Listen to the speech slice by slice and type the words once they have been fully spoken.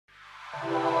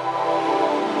Hello,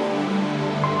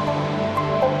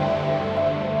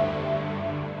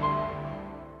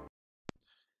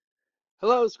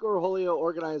 Scoreholio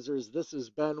organizers. This is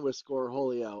Ben with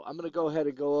Scoreholio. I'm going to go ahead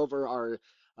and go over our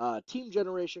team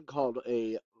generation called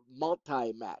a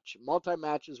multi-match.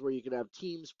 Multi-match is where you can have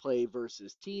teams play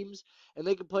versus teams, and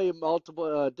they can play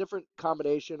multiple different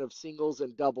combination of singles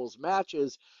and doubles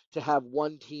matches to have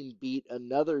one team beat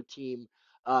another team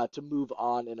to move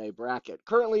on in a bracket.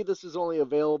 Currently, this is only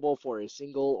available for a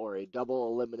single or a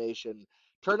double elimination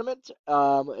tournament.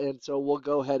 And so we'll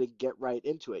go ahead and get right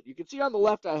into it. You can see on the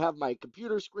left, I have my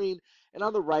computer screen, and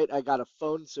on the right, I got a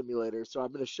phone simulator. So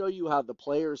I'm going to show you how the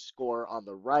players score on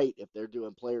the right if they're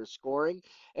doing player scoring,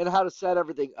 and how to set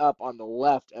everything up on the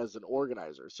left as an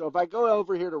organizer. So if I go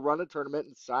over here to run a tournament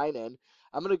and sign in,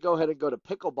 I'm going to go ahead and go to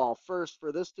pickleball first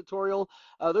for this tutorial.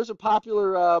 There's a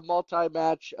popular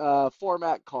multi-match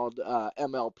format called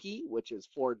MLP, which is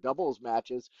 4 doubles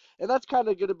matches, and that's kind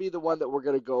of going to be the one that we're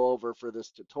going to go over for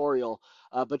this tutorial.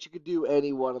 But you could do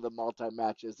any one of the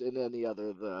multi-matches in any other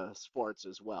of the sports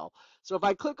as well. So if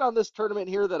I click on this tournament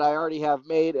here that I already have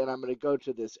made, and I'm going to go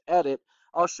to this edit,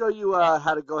 I'll show you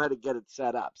how to go ahead and get it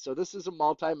set up. So this is a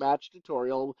multi-match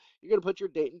tutorial. You're going to put your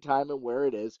date and time and where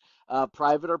it is,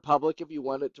 private or public if you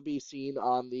want it to be seen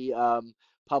on the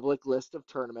public list of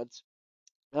tournaments.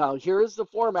 Now, here is the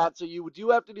format. So you do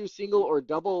have to do single or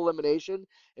double elimination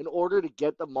in order to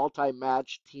get the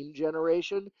multi-match team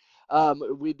generation.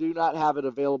 We do not have it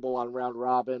available on round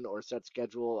robin or set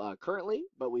schedule currently,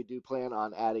 but we do plan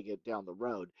on adding it down the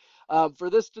road. For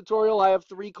this tutorial, I have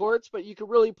 3 courts, but you can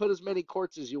really put as many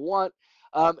courts as you want.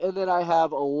 And then I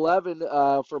have 11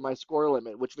 for my score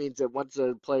limit, which means that once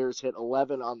the players hit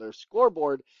 11 on their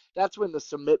scoreboard, that's when the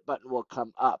submit button will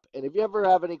come up. And if you ever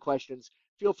have any questions,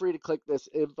 feel free to click this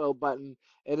info button,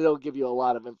 and it'll give you a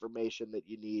lot of information that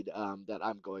you need that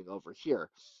I'm going over here.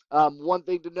 One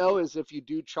thing to know is if you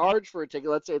do charge for a ticket,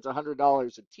 let's say it's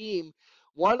 $100 a team,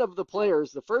 one of the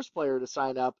players, the first player to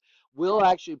sign up, will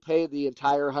actually pay the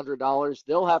entire $100.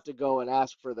 They'll have to go and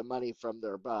ask for the money from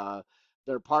their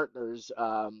partners,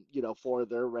 for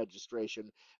their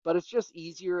registration. But it's just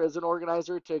easier as an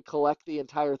organizer to collect the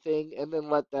entire thing and then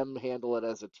let them handle it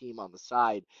as a team on the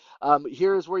side.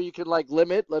 Here's where you can like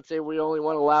limit. Let's say we only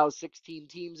want to allow 16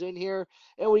 teams in here,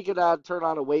 and we could turn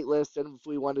on a wait list. And if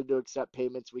we wanted to accept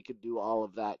payments, we could do all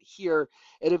of that here.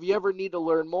 And if you ever need to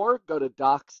learn more, go to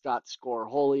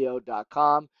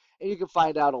docs.scoreholio.com, and you can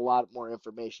find out a lot more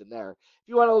information there. If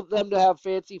you want them to have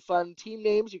fancy, fun team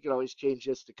names, you can always change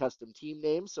this to custom team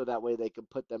names, so that way they can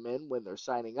put them in when they're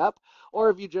signing up.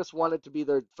 Or if you just want it to be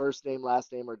their first name,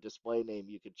 last name, or display name,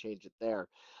 you can change it there.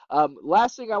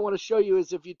 Last thing I want to show you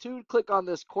is if you do click on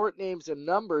this court names and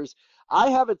numbers, I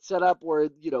have it set up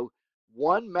where,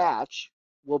 one match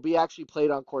will be actually played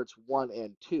on courts 1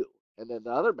 and 2. And then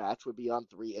the other match would be on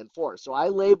 3 and 4. So I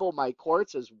label my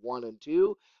courts as 1 and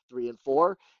 2, 3 and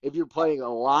 4. If you're playing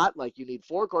a lot, like you need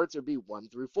 4 courts, it'd be 1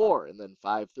 through 4, and then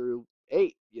 5 through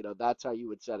 8. That's how you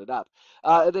would set it up.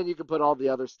 And then you can put all the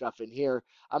other stuff in here.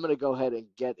 I'm going to go ahead and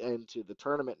get into the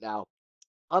tournament now.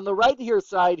 On the right here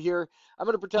side here, I'm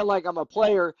going to pretend like I'm a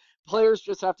player. Players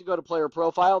just have to go to player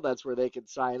profile. That's where they can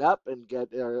sign up and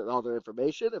get all their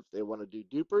information. If they want to do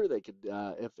duper, they could,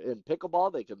 if in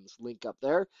pickleball, they can link up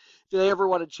there. If they ever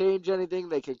want to change anything,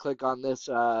 they can click on this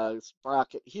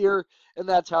bracket here, and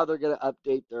that's how they're going to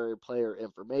update their player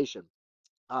information.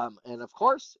 And of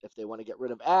course, if they want to get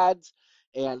rid of ads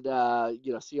and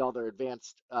see all their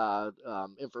advanced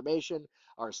information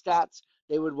or stats,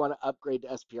 they would want to upgrade to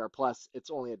SPR Plus.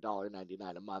 It's only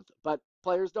 $1.99 a month, but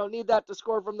players don't need that to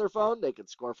score from their phone. They can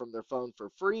score from their phone for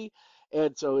free.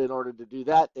 And so in order to do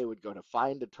that, they would go to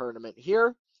find a tournament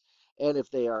here. And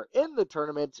if they are in the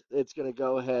tournament, it's going to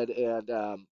go ahead and,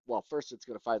 first it's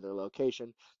going to find their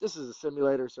location. This is a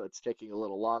simulator, so it's taking a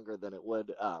little longer than it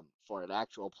would for an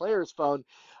actual player's phone.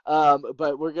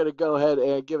 But we're going to go ahead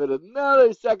and give it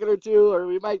another second or two, or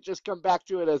we might just come back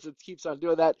to it as it keeps on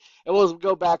doing that. And we'll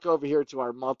go back over here to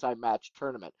our multi-match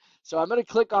tournament. So I'm going to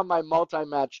click on my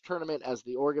multi-match tournament as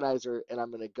the organizer, and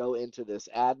I'm going to go into this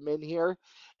admin here.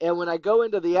 And when I go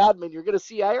into the admin, you're going to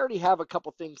see I already have a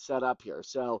couple things set up here.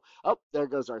 So, there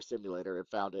goes our simulator. It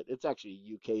found it. It's actually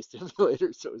a UK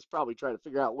simulator, so it's probably trying to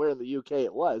figure out where in the UK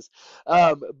it was.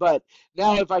 But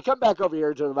now if I come back over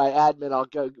here to my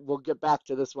admin, we'll get back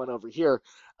to this one over here.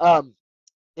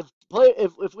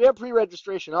 If we have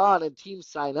pre-registration on and teams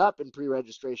sign up in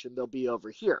pre-registration, they'll be over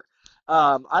here.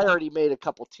 I already made a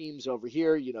couple teams over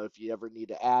here. If you ever need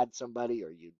to add somebody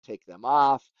or you take them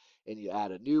off, and you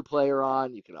add a new player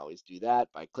on, you can always do that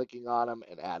by clicking on them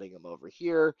and adding them over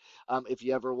here. If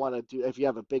you ever want to do, if you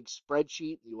have a big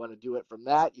spreadsheet and you want to do it from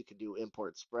that, you can do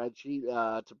import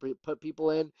spreadsheet to put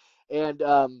people in. And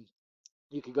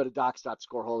you can go to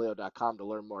docs.scoreholio.com to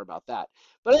learn more about that.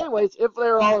 But anyways, if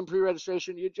they're all in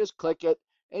pre-registration, you just click it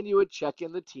and you would check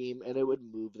in the team and it would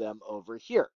move them over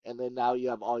here. And then now you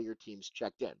have all your teams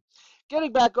checked in.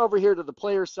 Getting back over here to the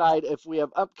player side, if we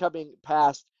have upcoming,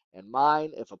 past, and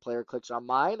mine, if a player clicks on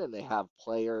mine and they have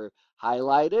player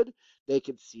highlighted, they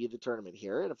can see the tournament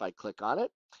here. And if I click on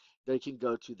it, they can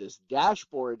go to this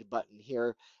dashboard button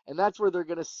here, and that's where they're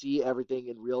going to see everything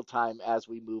in real time as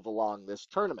we move along this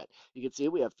tournament. You can see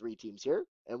we have 3 teams here,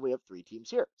 and we have 3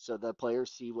 teams here. So the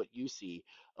players see what you see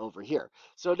over here.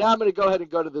 So now I'm going to go ahead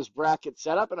and go to this bracket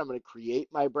setup, and I'm going to create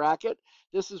my bracket.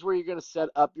 This is where you're going to set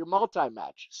up your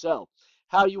multi-match. So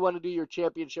how you want to do your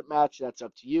championship match, that's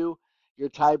up to you. Your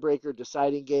tiebreaker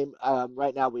deciding game.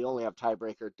 Right now we only have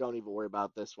tiebreaker. Don't even worry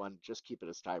about this one. Just keep it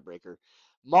as tiebreaker.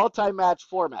 Multi-match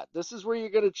format. This is where you're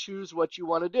going to choose what you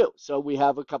want to do. So we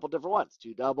have a couple different ones: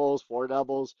 2 doubles, 4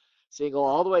 doubles, single,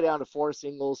 all the way down to 4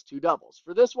 singles, 2 doubles.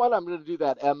 For this one, I'm going to do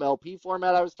that MLP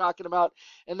format I was talking about,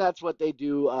 and that's what they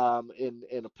do in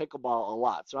a pickleball a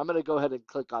lot. So I'm going to go ahead and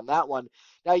click on that one.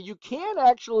 Now you can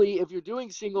actually, if you're doing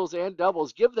singles and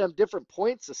doubles, give them different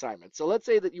points assignments. So let's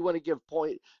say that you want to give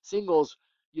singles,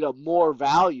 more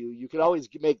value. You can always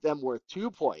make them worth 2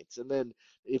 points, and then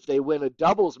if they win a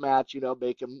doubles match,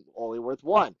 make them only worth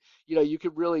 1. You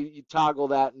could really toggle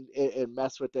that and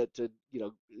mess with it to,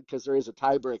 because there is a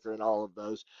tiebreaker in all of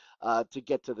those to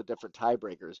get to the different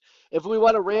tiebreakers. If we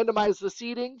want to randomize the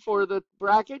seating for the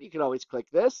bracket, you can always click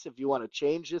this. If you want to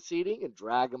change the seating and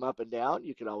drag them up and down,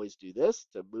 you can always do this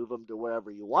to move them to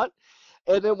wherever you want.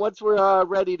 And then once we're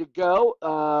ready to go,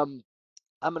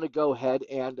 I'm going to go ahead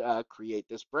and create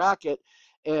this bracket.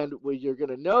 And what you're going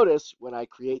to notice when I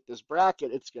create this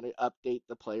bracket, it's going to update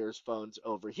the players' phones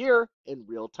over here in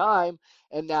real time.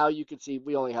 And now you can see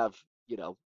we only have,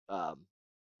 um,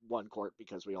 1 court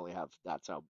because we only have, that's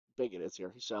how big it is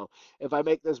here. So if I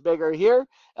make this bigger here,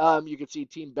 you can see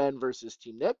Team Ben versus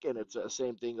Team Nick, and it's the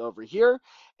same thing over here.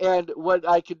 And what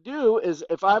I could do is,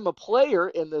 if I'm a player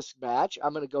in this match,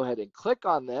 I'm going to go ahead and click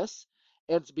on this.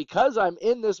 And it's because I'm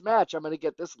in this match, I'm going to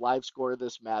get this live score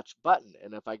this match button.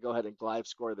 And if I go ahead and live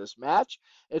score this match,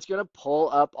 it's going to pull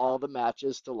up all the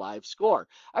matches to live score.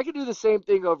 I can do the same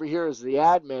thing over here as the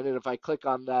admin. And if I click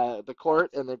on the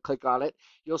court and then click on it,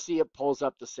 you'll see it pulls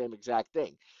up the same exact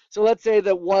thing. So let's say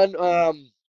that one,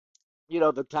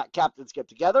 the captains get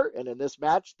together, and in this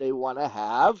match, they want to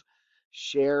have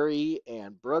Sherry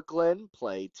and Brooklyn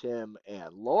play Tim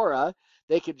and Laura.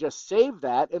 They could just save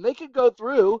that, and they could go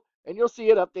through, and you'll see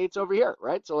it updates over here,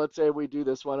 right? So let's say we do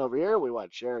this one over here. We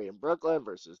want Sherry and Brooklyn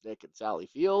versus Nick and Sally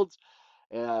Fields.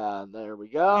 And there we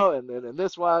go. And then in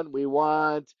this one, we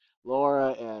want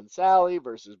Laura and Sally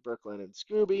versus Brooklyn and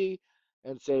Scooby,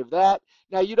 and save that.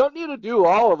 Now you don't need to do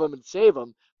all of them and save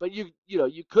them, but you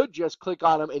could just click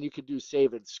on them and you could do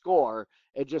save and score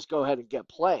and just go ahead and get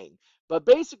playing. But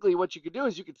basically what you could do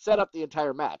is you could set up the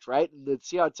entire match, right? And then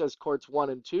see how it says courts 1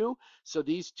 and 2. So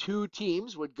these 2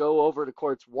 teams would go over to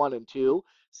courts 1 and 2,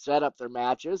 set up their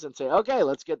matches and say, okay,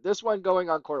 let's get this one going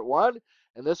on court 1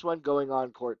 and this one going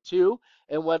on court 2.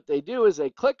 And what they do is they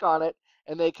click on it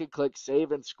and they can click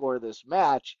save and score this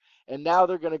match. And now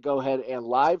they're going to go ahead and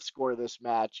live score this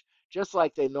match just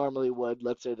like they normally would.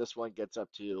 Let's say this one gets up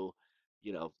to,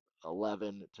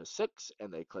 11-6,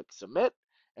 and they click submit,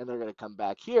 and they're going to come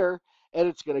back here, and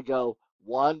it's going to go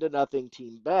 1-0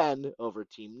 Team Ben over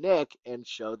Team Nick and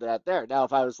show that there. Now,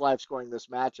 if I was live scoring this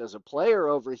match as a player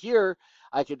over here,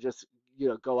 I could just,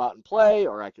 go out and play,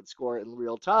 or I could score it in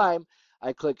real time.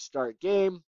 I click start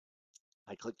game.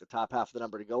 I click the top half of the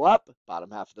number to go up,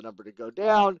 bottom half of the number to go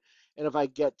down. And if I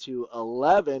get to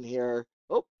 11 here,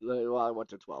 well, I went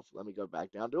to 12. Let me go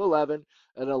back down to 11,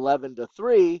 and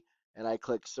 11-3, and I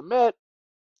click submit.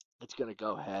 It's going to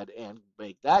go ahead and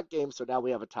make that game. So now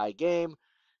we have a tie game.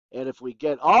 And if we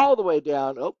get all the way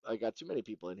down, I got too many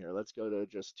people in here. Let's go to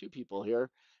just 2 people here.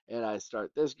 And I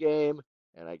start this game,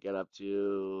 and I get up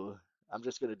to, I'm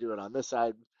just going to do it on this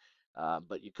side.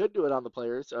 But you could do it on the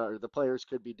players, or the players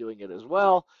could be doing it as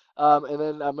well. And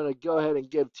then I'm going to go ahead and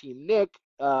give Team Nick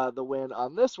the win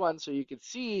on this one, so you can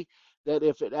see that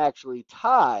if it actually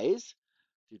ties,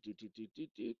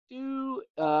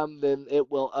 then it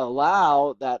will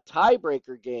allow that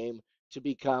tiebreaker game to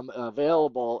become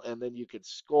available, and then you could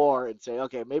score and say,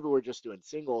 okay, maybe we're just doing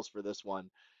singles for this one,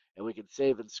 and we can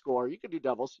save and score. You can do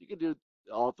doubles. You can do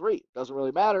all 3. Doesn't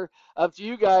really matter. Up to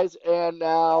you guys. And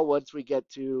now once we get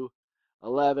to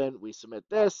 11, we submit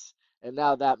this, And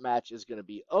now that match is going to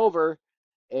be over.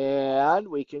 And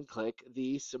we can click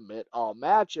the submit all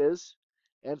matches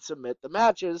and submit the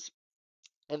matches,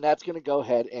 and that's going to go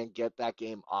ahead and get that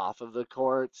game off of the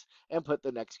courts and put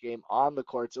the next game on the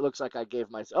courts. It looks like I gave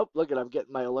myself, oh, look at, I'm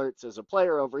getting my alerts as a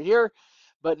player over here.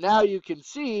 But now you can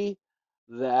see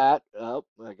that, oh,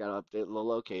 I got to update the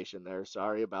location there.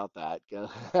 Sorry about that.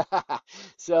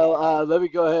 So let me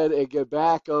go ahead and get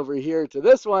back over here to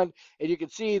this one. And you can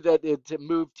see that it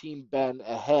moved Team Ben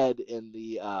ahead in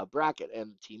the bracket,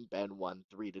 and Team Ben won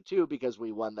 3-2 because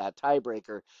we won that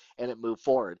tiebreaker and it moved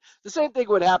forward. The same thing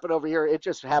would happen over here. It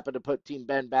just happened to put Team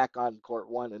Ben back on court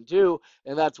 1 and 2,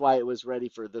 and that's why it was ready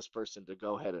for this person to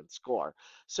go ahead and score.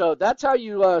 So that's how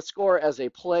you score as a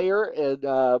player in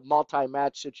a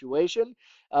multi-match situation.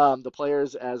 The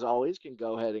players, as always, can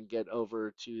go ahead and get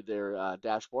over to their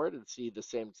dashboard and see the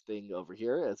same thing over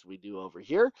here as we do over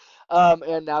here.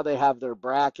 And now they have their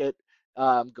bracket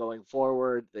going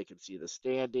forward. They can see the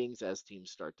standings as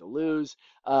teams start to lose.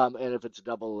 And if it's a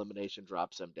double elimination,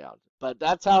 drops them down. But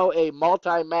that's how a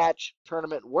multi-match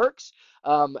tournament works.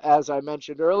 As I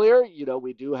mentioned earlier,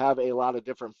 we do have a lot of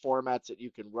different formats that you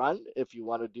can run if you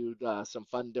want to do some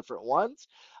fun different ones.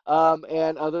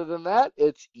 And other than that,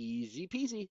 it's easy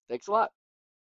peasy. Thanks a lot.